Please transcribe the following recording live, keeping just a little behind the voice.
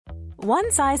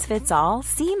One size fits all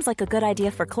seems like a good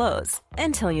idea for clothes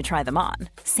until you try them on.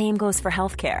 Same goes for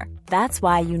healthcare. That's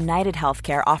why United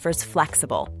Healthcare offers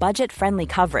flexible, budget-friendly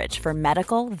coverage for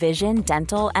medical, vision,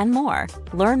 dental, and more.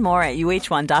 Learn more at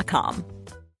uh1.com.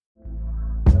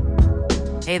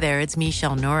 Hey there, it's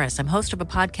Michelle Norris. I'm host of a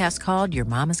podcast called Your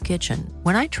Mama's Kitchen.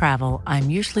 When I travel, I'm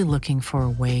usually looking for a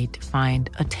way to find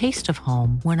a taste of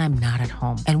home when I'm not at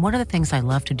home. And one of the things I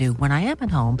love to do when I am at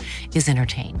home is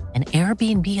entertain. And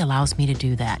Airbnb allows me to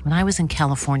do that. When I was in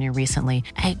California recently,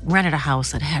 I rented a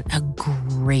house that had a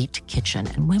great kitchen.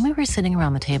 And when we were sitting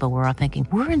around the table, we were all thinking,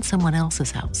 we're in someone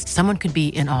else's house. Someone could be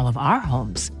in all of our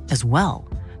homes as well.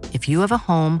 If you have a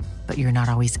home, but you're not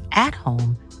always at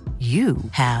home, you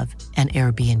have an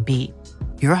Airbnb.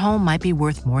 Your home might be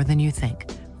worth more than you think.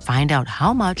 Find out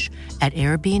how much at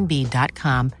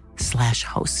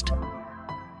airbnb.com/host.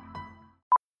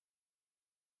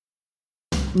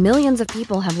 Millions of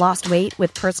people have lost weight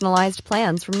with personalized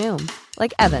plans from Noom.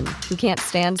 Like Evan, who can't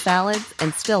stand salads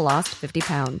and still lost 50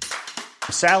 pounds.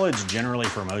 Salads generally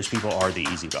for most people are the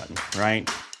easy button, right?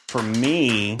 For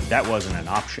me, that wasn't an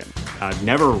option. I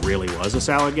never really was a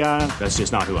salad guy. That's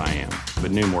just not who I am.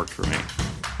 But Noom worked for me.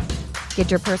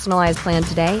 Get your personalized plan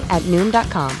today at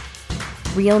Noom.com.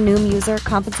 Real Noom user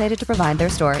compensated to provide their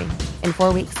story. In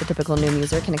 4 weeks, the typical Noom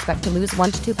user can expect to lose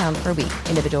 1 to 2 pounds per week.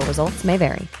 Individual results may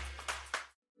vary.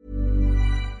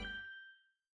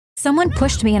 Someone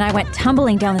pushed me and I went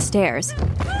tumbling down the stairs.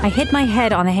 I hit my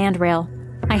head on the handrail.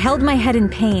 I held my head in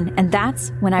pain, and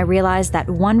that's when I realized that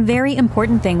one very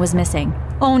important thing was missing.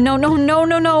 Oh,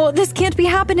 no, this can't be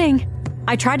happening.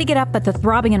 I tried to get up, but the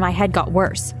throbbing in my head got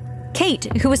worse. Kate,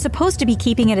 who was supposed to be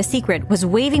keeping it a secret, was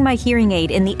waving my hearing aid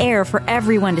in the air for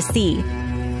everyone to see.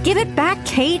 Give it back,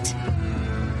 Kate.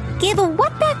 Give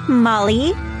what back,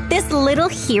 Molly? This little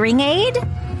hearing aid?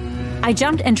 I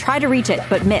jumped and tried to reach it,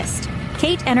 but missed.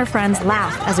 Kate and her friends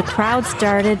laughed as a crowd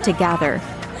started to gather.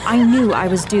 I knew I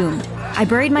was doomed. I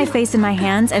buried my face in my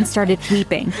hands and started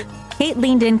weeping. Kate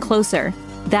leaned in closer.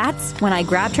 That's when I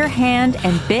grabbed her hand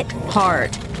and bit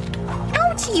hard.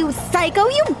 Ouch, you psycho!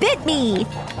 You bit me!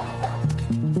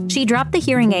 She dropped the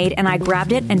hearing aid and I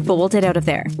grabbed it and bolted out of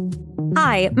there.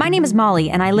 Hi, my name is Molly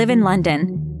and I live in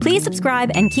London. Please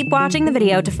subscribe and keep watching the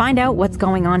video to find out what's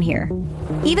going on here.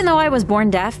 Even though I was born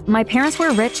deaf, my parents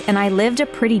were rich and I lived a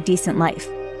pretty decent life.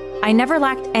 I never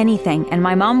lacked anything, and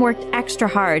my mom worked extra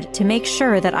hard to make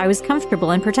sure that I was comfortable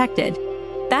and protected.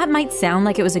 That might sound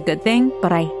like it was a good thing,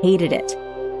 but I hated it.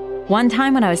 One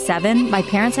time when I was 7, my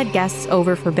parents had guests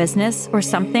over for business or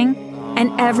something,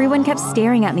 and everyone kept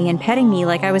staring at me and petting me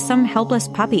like I was some helpless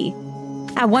puppy.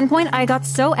 At one point, I got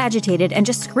so agitated and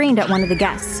just screamed at one of the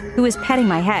guests, who was petting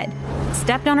my head,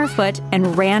 stepped on her foot,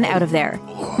 and ran out of there.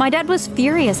 My dad was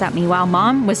furious at me while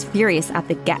Mom was furious at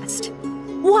the guest.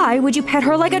 Why would you pet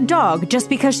her like a dog just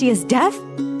because she is deaf?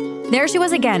 There she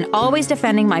was again, always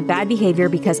defending my bad behavior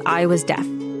because I was deaf.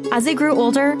 As I grew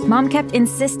older, Mom kept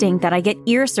insisting that I get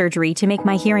ear surgery to make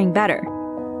my hearing better.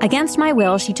 Against my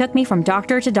will, she took me from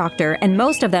doctor to doctor, and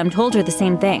most of them told her the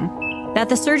same thing, that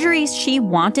the surgeries she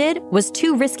wanted was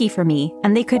too risky for me,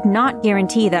 and they could not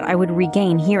guarantee that I would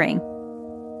regain hearing.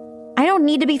 I don't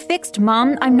need to be fixed,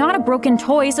 Mom. I'm not a broken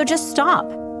toy, so just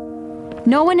stop.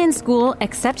 No one in school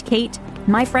except Kate,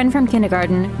 my friend from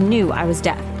kindergarten, knew I was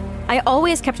deaf. I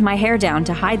always kept my hair down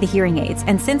to hide the hearing aids,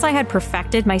 and since I had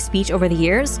perfected my speech over the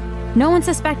years, no one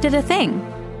suspected a thing.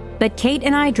 But Kate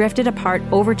and I drifted apart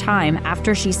over time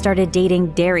after she started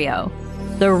dating Dario,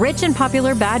 the rich and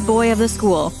popular bad boy of the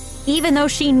school, even though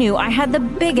she knew I had the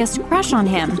biggest crush on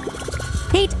him.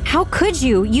 Kate, how could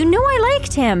you? You knew I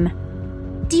liked him.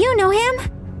 Do you know him?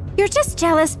 You're just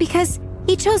jealous because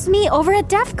he chose me over a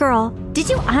deaf girl. Did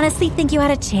you honestly think you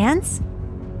had a chance?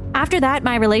 After that,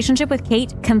 my relationship with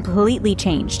Kate completely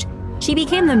changed. She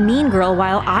became the mean girl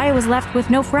while I was left with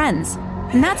no friends.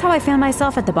 And that's how I found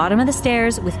myself at the bottom of the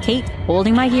stairs with Kate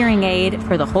holding my hearing aid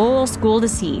for the whole school to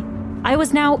see. I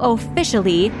was now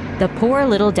officially the poor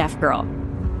little deaf girl.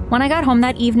 When I got home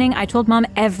that evening, I told Mom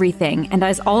everything, and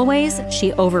as always,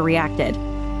 she overreacted.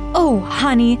 Oh,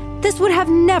 honey, this would have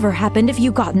never happened if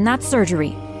you gotten that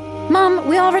surgery. Mom,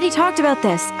 we already talked about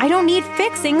this. I don't need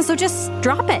fixing, so just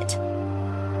drop it.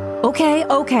 Okay.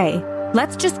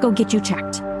 Let's just go get you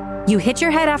checked. You hit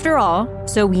your head after all,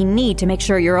 so we need to make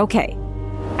sure you're okay.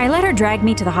 I let her drag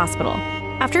me to the hospital.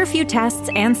 After a few tests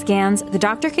and scans, the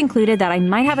doctor concluded that I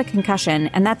might have a concussion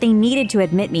and that they needed to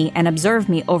admit me and observe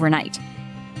me overnight.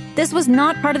 This was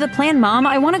not part of the plan, Mom.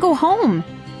 I want to go home.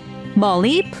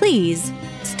 Molly, please.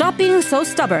 Stop being so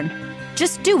stubborn.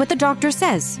 Just do what the doctor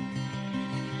says.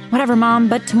 Whatever, Mom,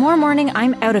 but tomorrow morning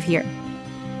I'm out of here.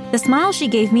 The smile she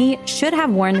gave me should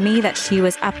have warned me that she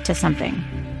was up to something.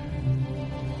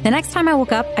 The next time I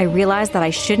woke up, I realized that I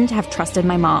shouldn't have trusted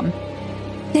my mom.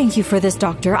 Thank you for this,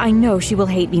 doctor. I know she will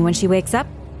hate me when she wakes up,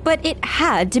 but it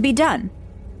had to be done.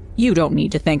 You don't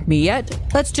need to thank me yet.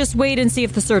 Let's just wait and see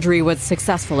if the surgery was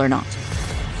successful or not.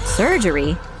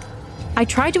 Surgery? I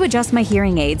tried to adjust my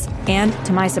hearing aids, and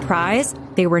to my surprise,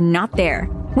 they were not there,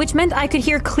 which meant I could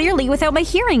hear clearly without my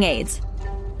hearing aids.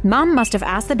 Mom must have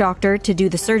asked the doctor to do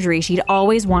the surgery she'd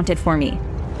always wanted for me.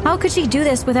 How could she do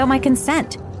this without my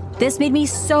consent? This made me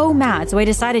so mad, so I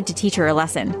decided to teach her a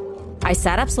lesson. I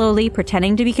sat up slowly,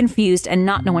 pretending to be confused and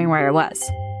not knowing where I was.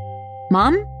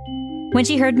 Mom? When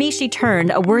she heard me, she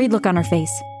turned, a worried look on her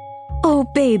face. Oh,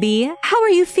 baby, how are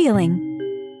you feeling?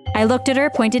 I looked at her,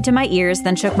 pointed to my ears,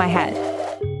 then shook my head.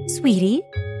 Sweetie,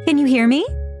 can you hear me?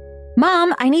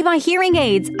 Mom, I need my hearing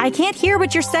aids. I can't hear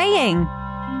what you're saying.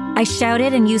 I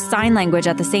shouted and used sign language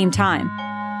at the same time.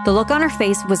 The look on her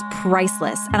face was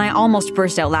priceless, and I almost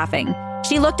burst out laughing.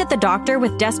 She looked at the doctor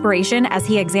with desperation as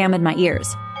he examined my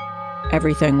ears.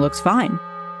 Everything looks fine.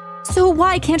 So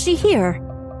why can't she hear?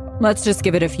 Let's just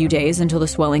give it a few days until the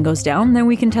swelling goes down, then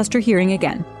we can test her hearing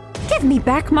again. Give me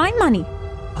back my money.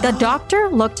 The doctor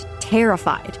looked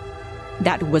terrified.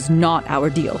 That was not our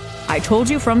deal. I told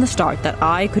you from the start that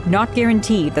I could not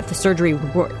guarantee that the surgery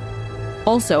would work.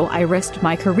 Also, I risked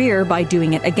my career by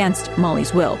doing it against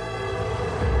Molly's will.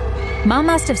 Mom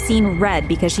must have seen red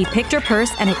because she picked her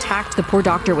purse and attacked the poor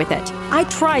doctor with it. I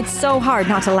tried so hard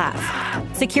not to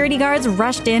laugh. Security guards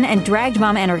rushed in and dragged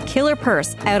Mom and her killer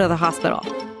purse out of the hospital.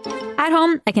 At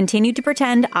home, I continued to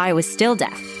pretend I was still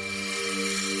deaf.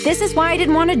 This is why I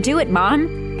didn't want to do it, Mom.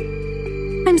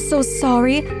 I'm so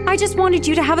sorry. I just wanted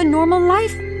you to have a normal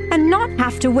life and not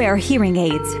have to wear hearing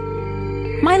aids.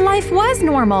 My life was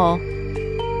normal.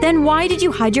 Then why did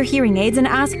you hide your hearing aids and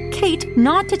ask Kate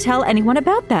not to tell anyone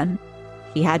about them?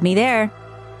 She had me there.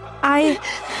 I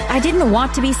didn't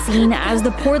want to be seen as the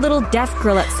poor little deaf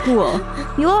girl at school.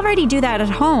 You already do that at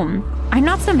home. I'm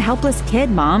not some helpless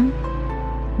kid, Mom.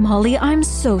 Molly, I'm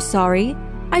so sorry.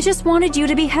 I just wanted you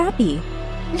to be happy.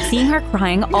 Seeing her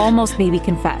crying almost made me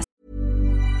confess.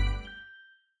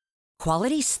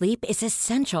 Quality sleep is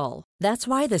essential. That's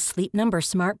why the Sleep Number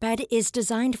Smart Bed is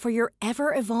designed for your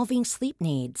ever-evolving sleep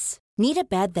needs. Need a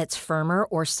bed that's firmer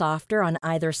or softer on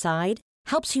either side?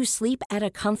 Helps you sleep at a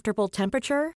comfortable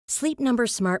temperature? Sleep Number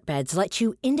Smart Beds let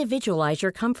you individualize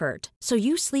your comfort, so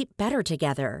you sleep better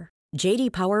together. J.D.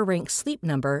 Power ranks Sleep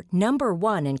Number number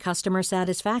 1 in customer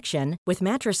satisfaction with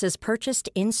mattresses purchased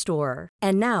in-store.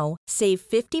 And now, save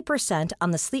 50%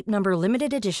 on the Sleep Number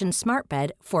Limited Edition Smart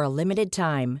Bed for a limited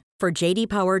time. For J.D.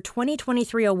 Power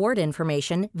 2023 award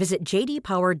information, visit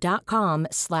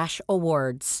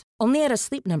jdpower.com/awards. Only at a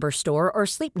Sleep Number store or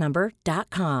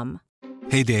sleepnumber.com.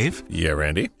 Hey, Dave. Yeah,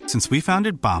 Randy? Since we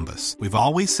founded Bombas, we've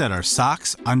always said our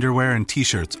socks, underwear, and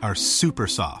T-shirts are super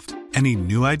soft. Any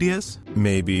new ideas?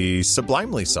 Maybe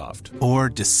sublimely soft. Or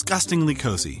disgustingly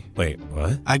cozy. Wait,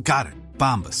 what? I got it.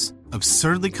 Bombas.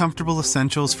 Absurdly comfortable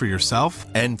essentials for yourself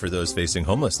and for those facing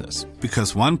homelessness.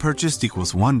 Because one purchased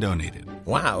equals one donated.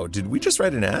 Wow, did we just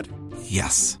write an ad?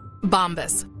 Yes.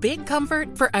 Bombas. Big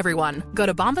comfort for everyone. Go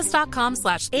to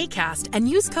bombas.com/ACAST and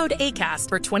use code ACAST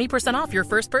for 20% off your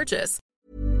first purchase.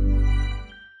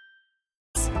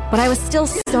 But I was still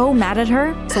so mad at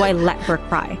her, so I let her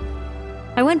cry.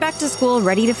 I went back to school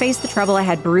ready to face the trouble I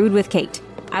had brewed with Kate.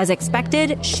 As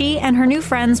expected, she and her new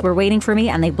friends were waiting for me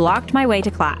and they blocked my way to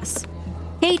class.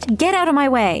 Kate, get out of my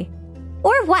way.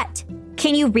 Or what?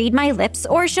 Can you read my lips,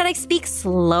 or should I speak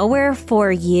slower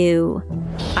for you?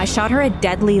 I shot her a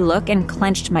deadly look and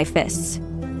clenched my fists.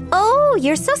 Oh,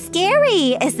 you're so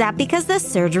scary. Is that because the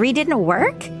surgery didn't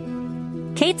work?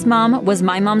 Kate's mom was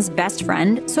my mom's best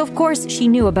friend, so of course she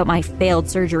knew about my failed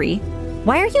surgery.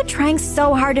 Why are you trying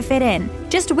so hard to fit in?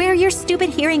 Just wear your stupid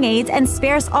hearing aids and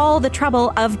spare us all the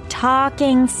trouble of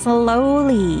talking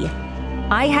slowly.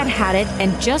 I had had it,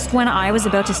 and just when I was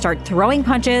about to start throwing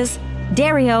punches,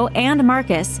 Dario and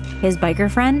Marcus, his biker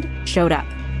friend, showed up.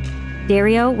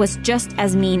 Dario was just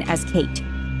as mean as Kate.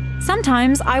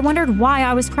 Sometimes I wondered why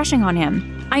I was crushing on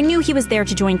him. I knew he was there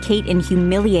to join Kate in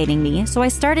humiliating me, so I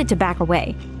started to back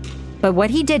away. But what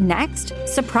he did next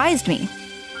surprised me.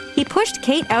 He pushed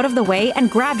Kate out of the way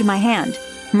and grabbed my hand.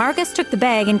 Marcus took the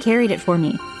bag and carried it for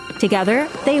me. Together,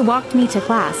 they walked me to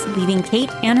class, leaving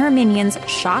Kate and her minions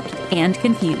shocked and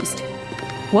confused.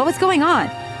 What was going on?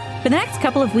 For the next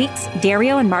couple of weeks,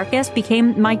 Dario and Marcus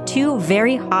became my two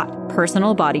very hot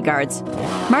personal bodyguards.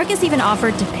 Marcus even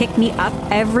offered to pick me up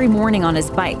every morning on his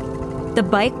bike. The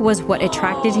bike was what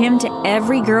attracted him to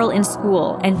every girl in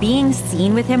school, and being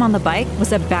seen with him on the bike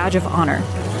was a badge of honor.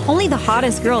 Only the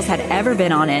hottest girls had ever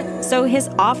been on it, so his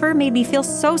offer made me feel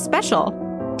so special.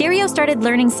 Dario started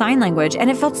learning sign language, and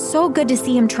it felt so good to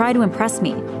see him try to impress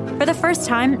me. For the first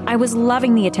time, I was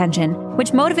loving the attention,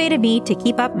 which motivated me to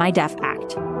keep up my deaf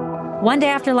act. One day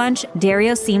after lunch,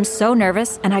 Dario seemed so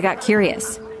nervous, and I got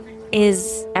curious.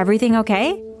 Is everything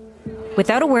okay?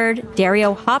 Without a word,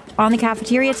 Dario hopped on the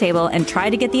cafeteria table and tried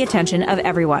to get the attention of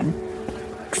everyone.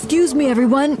 Excuse me,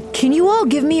 everyone. Can you all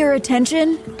give me your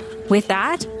attention? With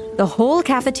that, the whole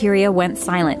cafeteria went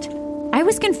silent. I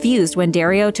was confused when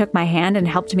Dario took my hand and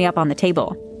helped me up on the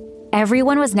table.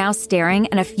 Everyone was now staring,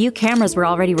 and a few cameras were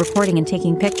already recording and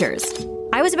taking pictures.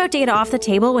 I was about to get off the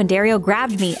table when Dario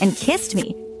grabbed me and kissed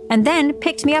me, and then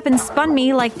picked me up and spun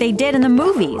me like they did in the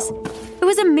movies. It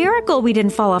was a miracle we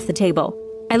didn't fall off the table.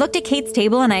 I looked at Kate's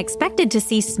table and I expected to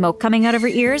see smoke coming out of her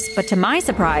ears, but to my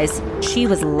surprise, she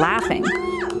was laughing.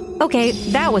 Okay,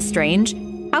 that was strange.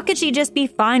 How could she just be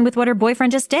fine with what her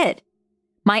boyfriend just did?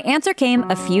 My answer came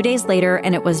a few days later,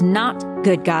 and it was not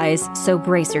good, guys, so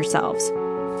brace yourselves.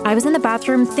 I was in the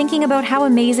bathroom thinking about how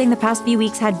amazing the past few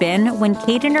weeks had been when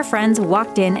Kate and her friends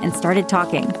walked in and started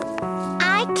talking.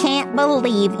 I can't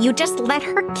believe you just let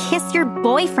her kiss your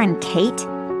boyfriend, Kate.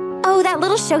 Oh, that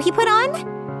little show he put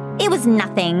on? It was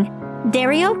nothing.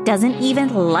 Dario doesn't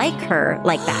even like her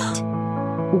like that.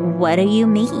 What do you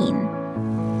mean?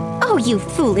 Oh, you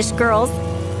foolish girls.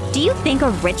 Do you think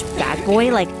a rich bad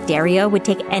boy like Dario would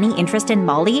take any interest in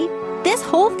Molly? This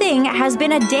whole thing has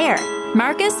been a dare.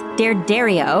 Marcus dared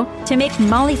Dario to make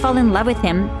Molly fall in love with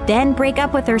him, then break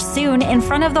up with her soon in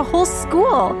front of the whole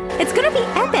school. It's gonna be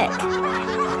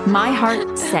epic. My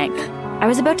heart sank. I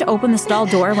was about to open the stall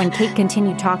door when Kate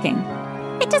continued talking.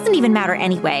 It doesn't even matter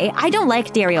anyway. I don't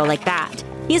like Dario like that.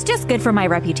 He's just good for my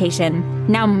reputation.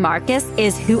 Now Marcus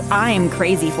is who I'm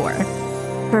crazy for.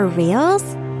 For reals?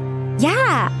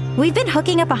 Yeah, we've been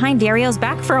hooking up behind Dario's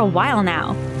back for a while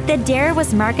now. The dare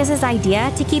was Marcus's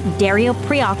idea to keep Dario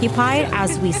preoccupied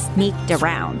as we sneaked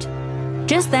around.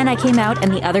 Just then I came out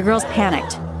and the other girls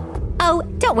panicked. Oh,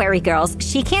 don't worry, girls.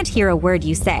 She can't hear a word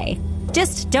you say.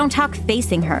 Just don't talk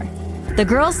facing her. The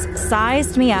girls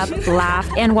sized me up,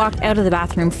 laughed, and walked out of the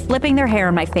bathroom, flipping their hair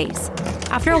in my face.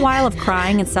 After a while of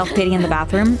crying and self-pity in the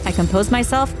bathroom, I composed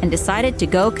myself and decided to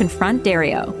go confront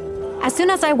Dario. As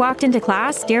soon as I walked into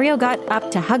class, Dario got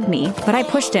up to hug me, but I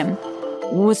pushed him.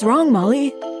 What's wrong,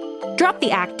 Molly? Drop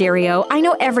the act, Dario. I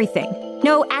know everything.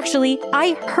 No, actually,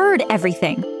 I heard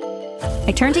everything.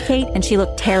 I turned to Kate and she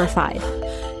looked terrified.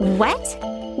 What?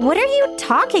 What are you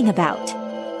talking about?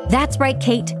 That's right,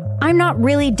 Kate. I'm not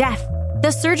really deaf. The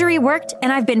surgery worked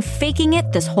and I've been faking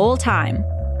it this whole time.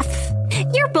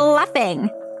 You're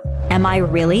bluffing. Am I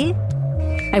really?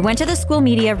 I went to the school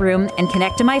media room and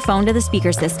connected my phone to the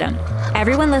speaker system.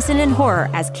 Everyone listened in horror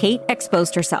as Kate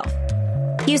exposed herself.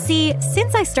 You see,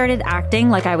 since I started acting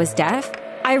like I was deaf,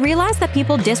 I realized that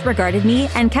people disregarded me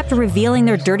and kept revealing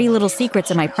their dirty little secrets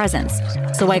in my presence.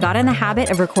 So I got in the habit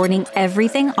of recording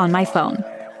everything on my phone.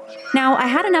 Now, I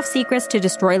had enough secrets to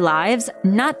destroy lives,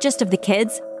 not just of the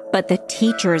kids, but the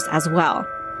teachers as well.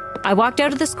 I walked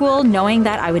out of the school knowing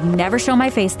that I would never show my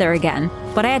face there again,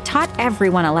 but I had taught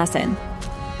everyone a lesson.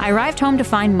 I arrived home to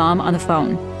find Mom on the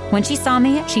phone. When she saw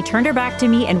me, she turned her back to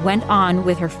me and went on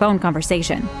with her phone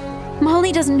conversation.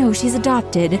 Molly doesn't know she's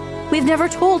adopted. We've never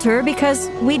told her because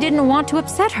we didn't want to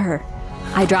upset her.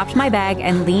 I dropped my bag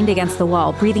and leaned against the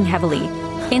wall, breathing heavily.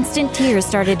 Instant tears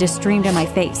started to stream down my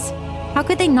face. How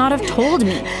could they not have told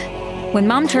me? When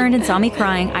Mom turned and saw me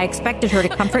crying, I expected her to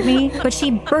comfort me, but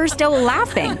she burst out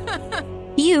laughing.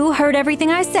 You heard everything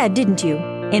I said, didn't you?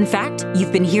 In fact,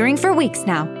 you've been hearing for weeks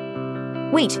now.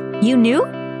 Wait, you knew?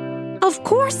 Of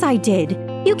course I did.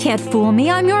 You can't fool me,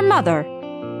 I'm your mother.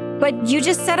 But you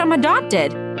just said I'm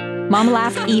adopted. Mom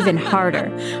laughed even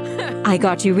harder. I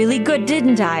got you really good,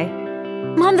 didn't I?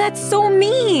 Mom, that's so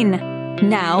mean.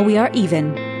 Now we are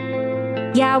even.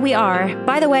 Yeah, we are.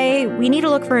 By the way, we need to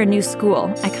look for a new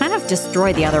school. I kind of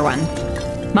destroyed the other one.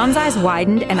 Mom's eyes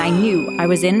widened and I knew I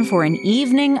was in for an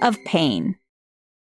evening of pain.